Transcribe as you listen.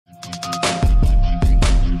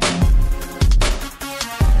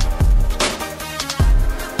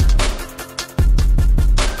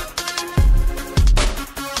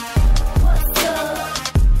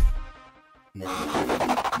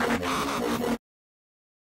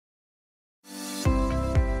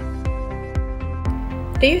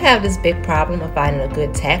Do you have this big problem of finding a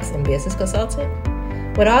good tax and business consultant?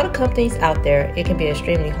 With all the companies out there, it can be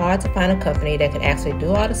extremely hard to find a company that can actually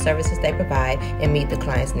do all the services they provide and meet the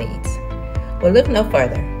client's needs. Well, look no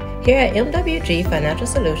further. Here at MWG Financial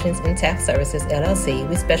Solutions and Tax Services, LLC,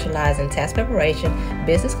 we specialize in tax preparation,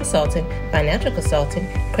 business consulting, financial consulting,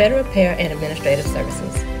 credit repair, and administrative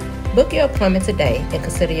services. Book your appointment today and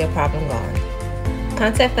consider your problem gone.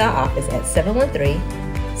 Contact our office at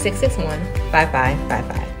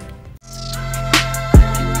 713-661-5555.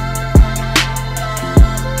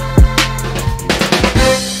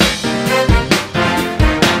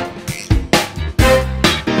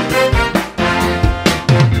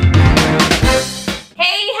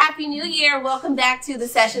 Welcome back to the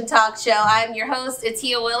Session Talk Show. I'm your host,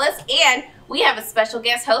 Atia Willis, and we have a special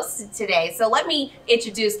guest host today. So let me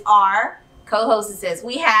introduce our co-hostesses.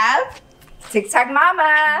 We have Tik Tok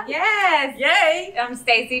Momma. Yes. Yay. I'm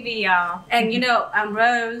Stacy B, y'all. And you know, I'm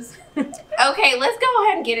Rose. Okay, let's go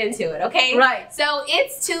ahead and get into it, okay? Right. So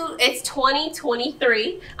it's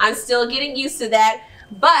 2023. I'm still getting used to that,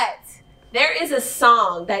 but there is a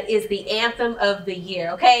song that is the anthem of the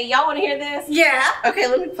year, okay? Y'all want to hear this? Yeah. Okay,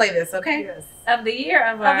 let me play this, okay? Yes. Of the year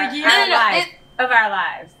of our lives. Of our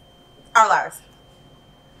lives. Our lives.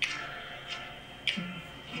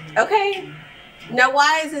 Okay. Now,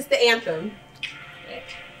 why is this the anthem?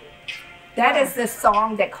 That is the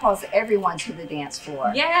song that calls everyone to the dance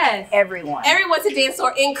floor. Yes. Everyone. Everyone to dance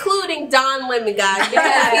floor, including Don Lemon, guys,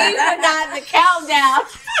 because he forgot the countdown.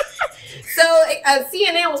 So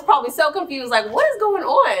CNN was probably so confused, like, what is going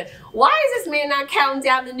on? Why is this man not counting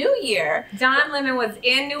down the new year? Don Lemon was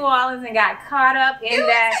in New Orleans and got caught up in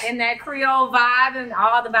that Creole vibe and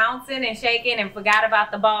all the bouncing and shaking and forgot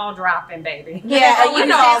about the ball dropping, baby. Yeah, you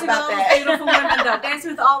know all about those that. Beautiful women, though.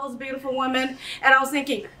 Dancing with all those beautiful women, and I was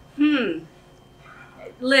thinking,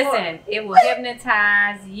 Listen, it will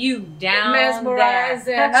hypnotize you down mesmerize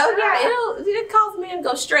there. and Oh yeah, it causes men to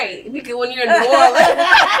go straight because when you're in New Orleans.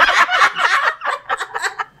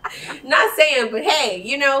 Not saying, but hey,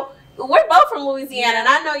 you know, we're both from Louisiana, and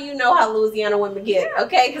I know you know how Louisiana women get,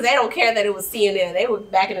 okay? Because they don't care that it was CNN; they were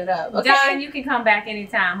backing it up. Okay? Don, you can come back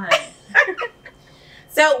anytime, honey.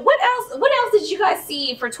 So what else? What else did you guys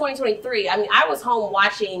see for 2023? I mean, I was home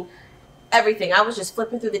watching everything. I was just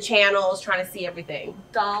flipping through the channels, trying to see everything.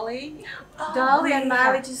 Dolly. Oh, Dolly and yeah.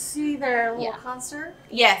 Miley, did you see their little Yeah. concert?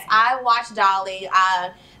 Yes, I watched Dolly.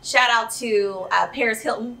 Shout out to Paris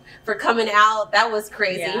Hilton for coming out. That was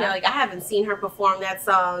crazy. Yeah. You know, like I haven't seen her perform that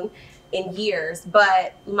song in years.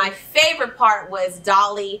 But my favorite part was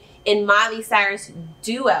Dolly and Miley Cyrus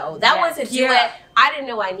duo. That was a duet Yeah. I didn't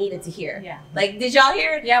know I needed to hear. Yeah. Like, did y'all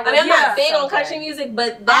hear it? Yeah, I mean, I'm not big so on country music,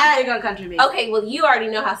 but I'm that. big on country music. Okay, well, you already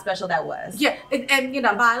know how special that was. Yeah, and you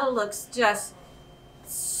know, Miley looks just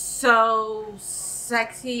so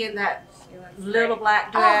sexy in that little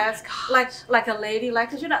black dress, like a lady.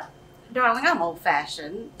 Like, 'cause you know, darling, I'm old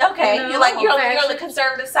fashioned. Okay, You know, you're like you're on the old-fashioned.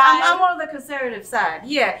 conservative side. I'm on the conservative side,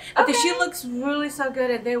 yeah. But Okay. she looks really so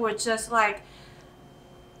good, and they were just like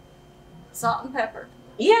salt and pepper.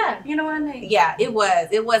 Yeah. You know what I mean? Yeah, it was.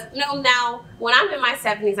 It was. No, now, when I'm in my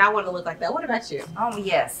 70s, I want to look like that. What about you? Oh,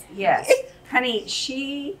 yes, yes. Honey,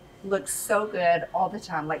 she looks so good all the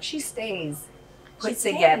time. Like, she stays put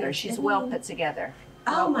She together. stays. She's well put together.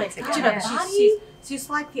 Oh Well my put God. You together. know, Body? she's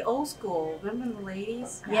like the old school. Remember the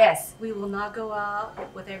ladies? Yes. We will not go out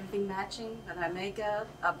with everything matching, and our makeup,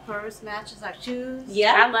 our purse matches our shoes. I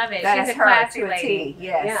Yeah. love it. That She's is a her classy to a lady. T.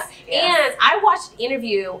 Yes. Yeah. Yes. And I watched an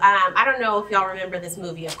interview. I don't know if y'all remember this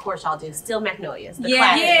movie. Of course y'all do. Still Magnolias. The Yeah.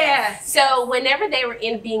 classic. Yes. So whenever they were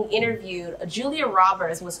being interviewed, Julia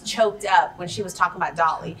Roberts was choked up when she was talking about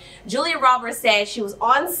Dolly. Julia Roberts said she was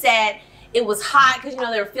on set. It was hot because, you know,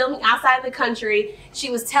 they were filming outside of the country. She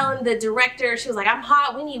was telling the director, she was like, I'm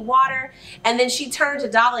hot, we need water. And then she turned to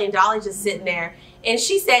Dolly, and Dolly just sitting there. And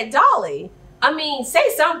she said, Dolly, I mean,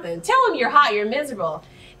 say something. Tell him you're hot, you're miserable.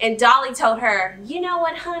 And Dolly told her, you know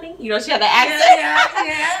what, honey? You know, she had the accent.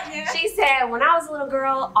 Yeah. She said, when I was a little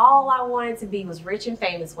girl, all I wanted to be was rich and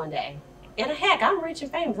famous one day. And heck, I'm rich and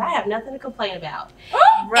famous. I have nothing to complain about.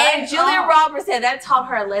 And Julia Roberts said that taught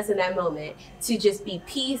her a lesson that moment to just be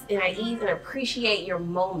peace and at ease and appreciate your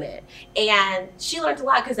moment. And she learned a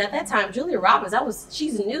lot because at that time, Julia Roberts,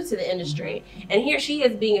 she's new to the industry. And here she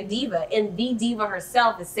is being a diva, and the diva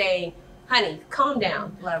herself is saying, honey, calm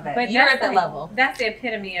down. Love it. But You're that's at the like- level. That's the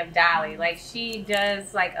epitome of Dolly. Like, she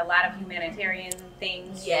does like a lot of humanitarian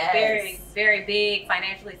things. She's Yes. very, very big,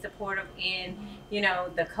 financially supportive in, you know,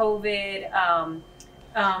 the COVID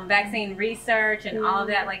vaccine research and all of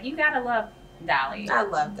that. Like, you gotta love Dolly. I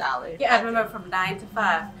love Dolly. Yeah, I remember from 9 to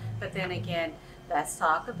 5. But then again, let's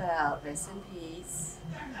talk about rest in peace,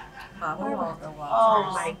 Barbara Walters.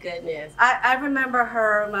 Oh my goodness. I remember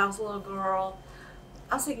her when I was a little girl.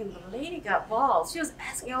 I was thinking, the lady got balls. She was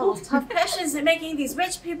asking all those tough questions and making these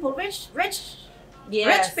rich people, rich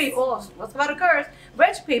people, what's about a curse?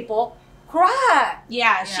 Rich people cry.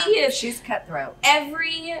 Yeah, she is. She's cutthroat.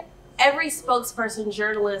 Every spokesperson,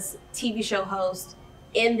 journalist, TV show host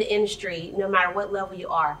in the industry, no matter what level you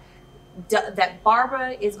are, that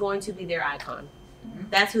Barbara is going to be their icon.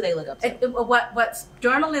 That's who they look up to. What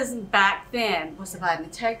journalism back then was about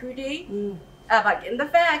integrity, about getting the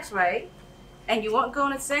facts right, and you won't go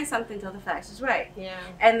in and say something until the facts is right. Yeah.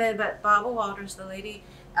 And then, but Barbara Walters, the lady,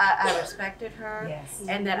 I respected her. Yes.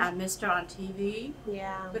 And then I missed her on TV.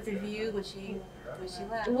 Yeah. With the View when she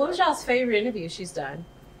left. What was y'all's favorite interview she's done?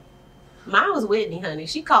 Mine was Whitney, honey.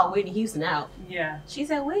 She called Whitney Houston out. Yeah. She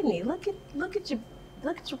said, "Whitney, look at your rib,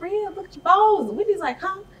 look at your bones." And Whitney's like,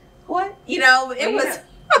 "Huh? What?" You know, it was.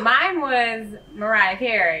 Mine was Mariah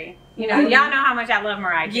Carey. You know, y'all know how much I love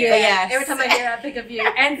Mariah Carey. Yes. Every time I hear her, I think of you.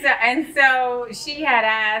 And so she had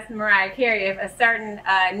asked Mariah Carey if a certain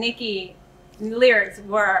Nicki lyrics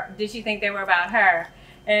did she think they were about her?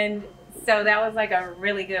 And so that was like a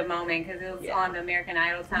really good moment because it was on the American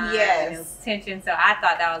Idol time. Yes. And it was tension. So I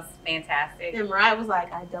thought that was fantastic. And Mariah was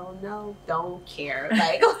like, "I don't know, don't care."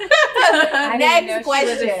 Like, I didn't know next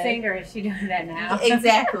question. she was a singer. Is she doing that now?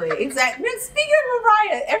 Exactly. Speaking of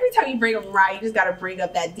Mariah, every time you bring up Mariah, you just got to bring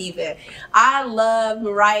up that diva. I love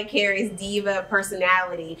Mariah Carey's diva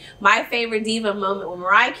personality. My favorite diva moment with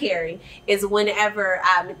Mariah Carey is whenever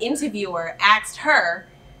an interviewer asked her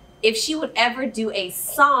if she would ever do a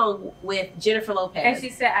song with Jennifer Lopez. And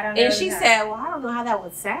she said, "I don't know." And she said, "Well, I don't know how that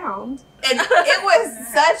would sound." And it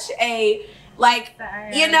was such a, like,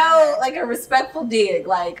 you know, like a respectful dig.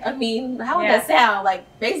 Like, I mean, how would that sound? Like,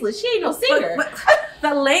 basically, she ain't no singer. But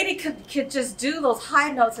the lady could just do those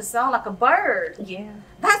high notes and sound like a bird. Yeah.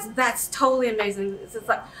 That's totally amazing. It's just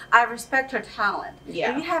like, I respect her talent.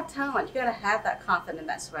 Yeah. If you have talent, you gotta have that confidence,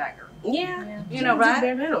 that swagger. Yeah. You know, right?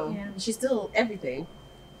 Bare minimum. Yeah. She's still everything.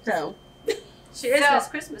 So. She is So- Miss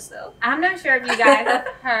Christmas though. I'm not sure if you guys have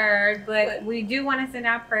heard, but we do want to send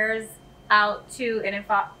our prayers out to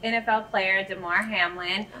NFL player Damar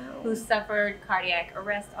Hamlin, who suffered cardiac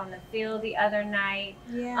arrest on the field the other night.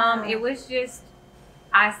 Yeah. It was just,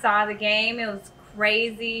 I saw the game. It was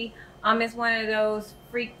crazy. It's one of those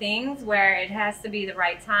freak things where it has to be the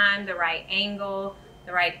right time, the right angle,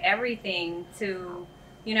 the right everything to,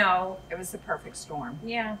 you know. It was the perfect storm.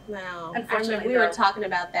 Yeah. Wow. Unfortunately, we were though. talking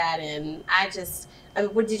about that, and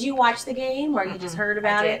did you watch the game, or you just heard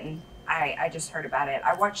about I it? didn't. I just heard about it.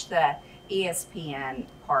 I watched the ESPN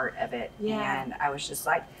part of it, and I was just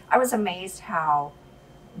like, I was amazed how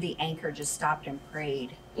the anchor just stopped and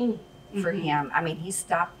prayed for him. I mean, he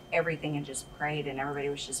stopped everything and just prayed, and everybody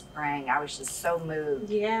was just praying. I was just so moved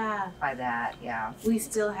by that. Yeah. We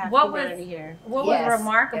still have What humanity here. What Yes, was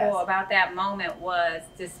remarkable yes. about that moment was,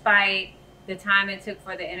 despite the time it took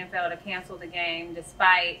for the NFL to cancel the game,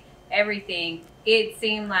 despite everything, it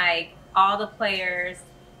seemed like all the players,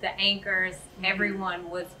 the anchors, everyone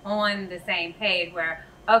was on the same page where,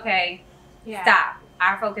 okay, stop.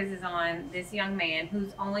 Our focus is on this young man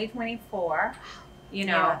who's only 24, you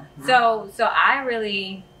know. So I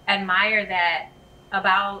really admire that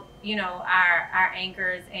about, you know, our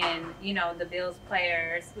anchors and, you know, the Bills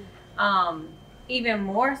players. Even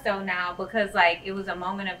more so now because, like, it was a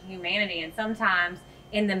moment of humanity, and sometimes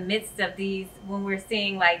in the midst of these, when we're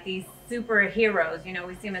seeing like these superheroes, you know,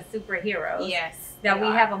 we see them as superheroes. Yes. That we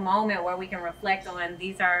have a moment where we can reflect on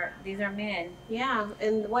these are men. Yeah,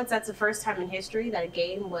 and that's the first time in history that a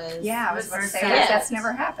game was. Yeah, I was about to say Yes. that's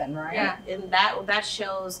never happened, right? Yeah, and that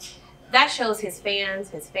shows his fans,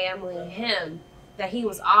 his family, him, that he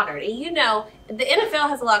was honored. And you know, the NFL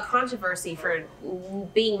has a lot of controversy for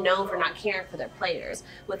being known for not caring for their players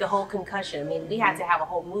with the whole concussion. I mean, we had to have a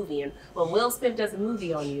whole movie, and when Will Smith does a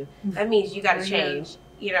movie on you, that means you got to change.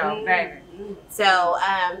 You know, Right. So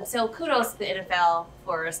kudos to the NFL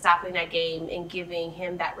for stopping that game and giving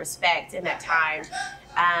him that respect and that time.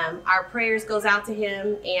 Our prayers goes out to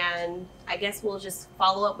him, and I guess we'll just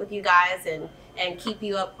follow up with you guys and keep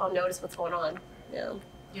you up on notice what's going on.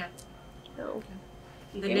 Yeah. So.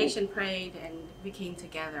 The nation prayed and we came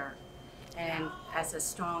together, and as a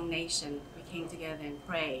strong nation we came together and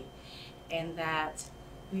prayed, and that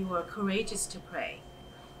we were courageous to pray,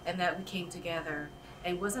 and that we came together.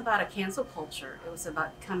 And it wasn't about a cancel culture. It was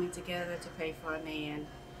about coming together to pray for a man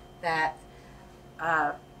that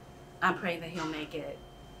I'm praying that he'll make it.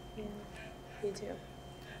 Yeah, me too.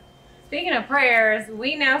 Speaking of prayers,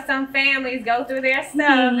 we know some families go through their stuff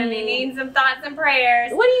and they need some thoughts and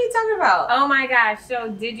prayers. What are you talking about? Oh my gosh. So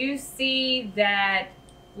did you see that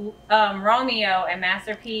Romeo and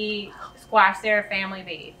Master P squashed their family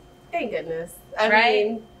beef? Thank goodness. I Right?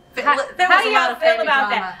 mean, How do y'all feel about drama.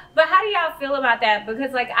 that? But how do y'all feel about that?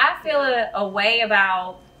 Because like I feel a way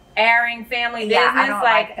about airing family business. I don't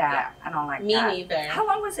like that. I don't like me that. neither. How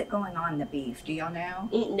long was it going on, the beef? Do y'all know?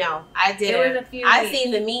 No, I didn't. It was a few I weeks.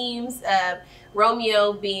 seen the memes of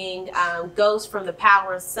Romeo being Ghost from the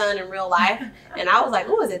Power's son in real life, and I was like,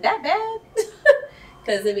 "Oh, is it that bad?"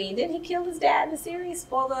 Because I mean, didn't he kill his dad in the series?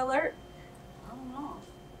 Spoiler alert. I don't know.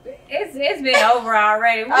 It's been over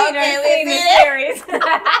already. We Okay, done we seen the seen it. series.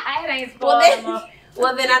 It ain't spoiled no more.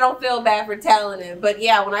 Well, then I don't feel bad for telling him. But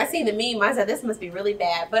yeah, when I seen the meme, I said, this must be really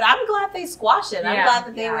bad. But I'm glad they squashed it. I'm Yeah. glad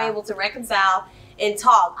that they were able to reconcile and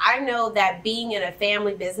talk. I know that being in a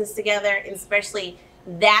family business together, and especially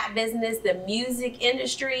that business, the music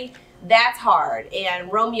industry, that's hard. And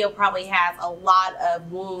Romeo probably has a lot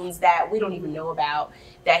of wounds that we don't even know about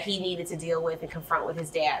that he needed to deal with and confront with his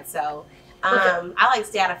dad. So I like to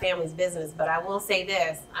stay out of family's business, but I will say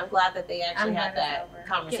this. I'm glad that they actually had that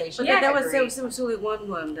conversation. But there Agreed. was really one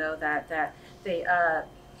woman though that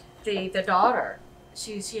the daughter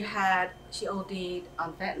she OD'd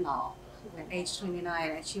on fentanyl at age 29,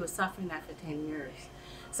 and she was suffering that for 10 years.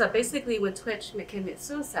 So basically, when Twitch committed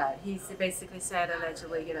suicide, he basically said,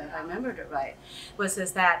 allegedly, you know, if I remembered it right, was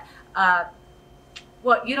that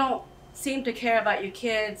well, you don't seem to care about your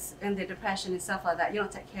kids and the depression and stuff like that. You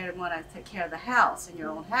don't take care of them when I take care of the house in your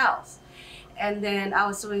own house. And then I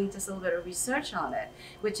was doing just a little bit of research on it,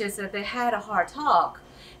 which is that they had a hard talk,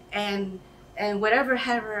 and whatever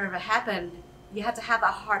ever happened, you have to have a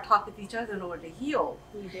hard talk with each other in order to heal.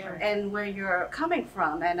 You do. And where you're coming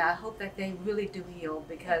from, and I hope that they really do heal,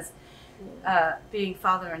 because being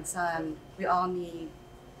father and son, we all need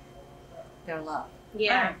their love.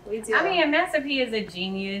 Yeah, we do. I mean, Master P is a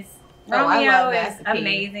genius. Oh, I Romeo love is Master P.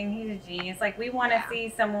 amazing. He's a genius. Like, we want to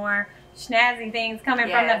see some more snazzy things coming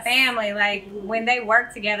from the Yes. family. Like, when they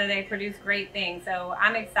work together, they produce great things. So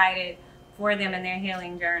I'm excited for them in their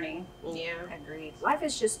healing journey. yeah. Agreed. Life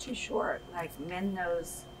is just too short. Like, men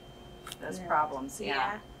knows those problems.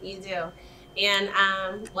 Yeah, you do. And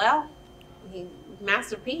well,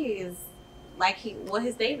 Master P is like what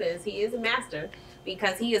his name is. He is a master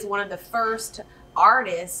because he is one of the first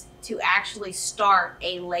artists to actually start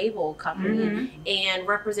a label company and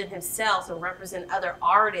represent himself and represent other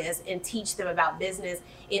artists and teach them about business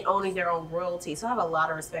and owning their own royalty. So I have a lot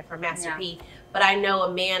of respect for Master P. But I know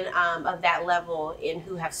a man of that level and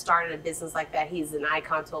who have started a business like that. He's an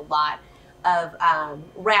icon to a lot of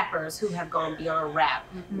rappers who have gone beyond rap,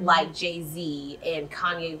 like Jay-Z and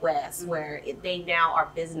Kanye West, where they now are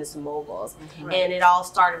business moguls. And it all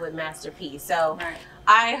started with Master P. So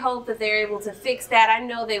I hope that they're able to fix that. I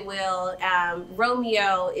know they will.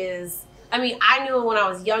 Romeo is, I mean, I knew him when I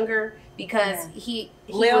was younger because he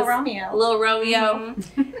Lil was Romeo. Lil Romeo.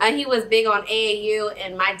 He was big on AAU,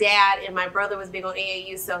 and my dad and my brother was big on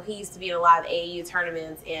AAU, so he used to be in a lot of AAU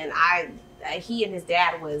tournaments, and he and his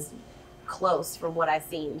dad was close from what I've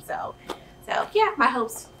seen. So yeah, my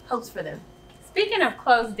hopes for them. Speaking of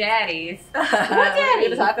close daddies, What daddy?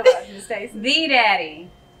 We're gonna talk about you, Stacey. the daddy.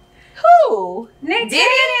 Who? Nick Did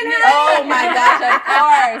Cannon. Oh my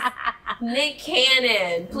gosh, of course. Nick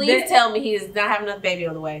Cannon. Please tell me he is not having another baby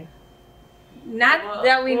on the way. Not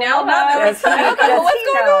that we know Okay, of. well, what's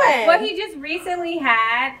going on? Well, he just recently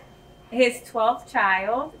had his 12th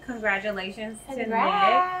child. Congratulations to Nick.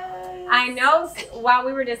 I know while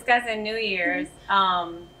we were discussing New Year's,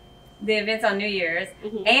 the events on New Year's,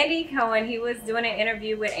 Andy Cohen, he was doing an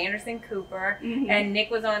interview with Anderson Cooper, and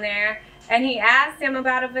Nick was on there, and he asked him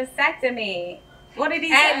about a vasectomy. What did he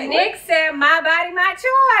say? And Nick said, "My body, my choice."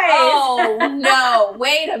 Oh no!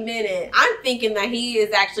 Wait a minute. I'm thinking that he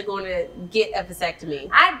is actually going to get a vasectomy.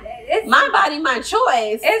 It's My body, my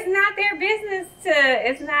choice. It's not their business to.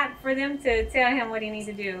 It's not for them to tell him what he needs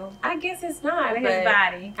to do I guess it's not with but, his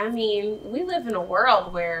body. I mean, we live in a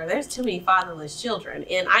world where there's too many fatherless children,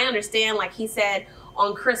 and I understand. Like he said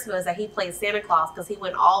on Christmas that he played Santa Claus because he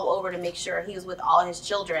went all over to make sure he was with all his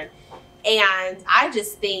children. And I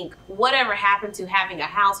just think whatever happened to having a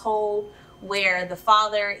household where the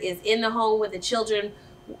father is in the home with the children,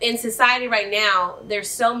 in society right now, there's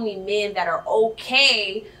so many men that are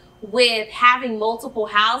okay with having multiple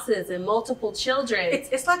houses and multiple children.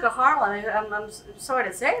 It's like a Harlem. I'm sorry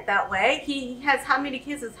to say it that way. He has how many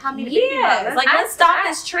kids as how many baby mothers? Like, let's stop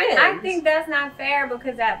this trend. I think that's not fair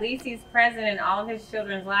because at least he's present in all his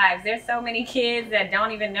children's lives. There's so many kids that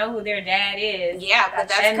don't even know who their dad is. Yeah, but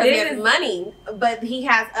that's because he has money. But he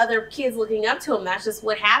has other kids looking up to him. That's just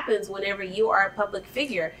what happens whenever you are a public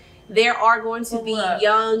figure. There are going to be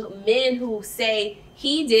young men who say,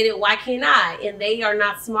 he did it, why can't I? And they are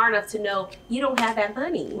not smart enough to know you don't have that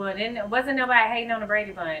money. Well, then wasn't nobody hating on the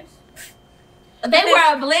Brady Bunch. They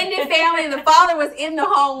were a blended family. The father was in the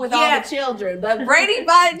home with all the children. But Brady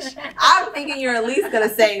Bunch, I'm thinking you're at least going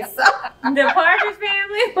to say something. The Partridge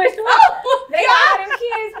Family? Which one? They got them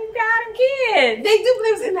kids. Who got them kids? They do, but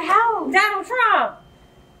they was in the house. Donald Trump.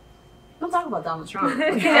 Don't talk about Donald Trump. All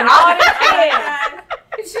them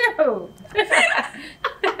kids. Shoot.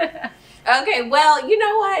 Okay, well, you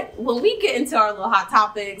know what? When we get into our little hot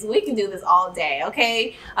topics, we can do this all day,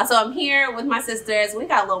 okay? So I'm here with my sisters. We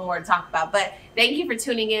got a little more to talk about, but thank you for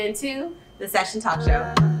tuning in to the Session Talk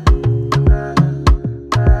Show.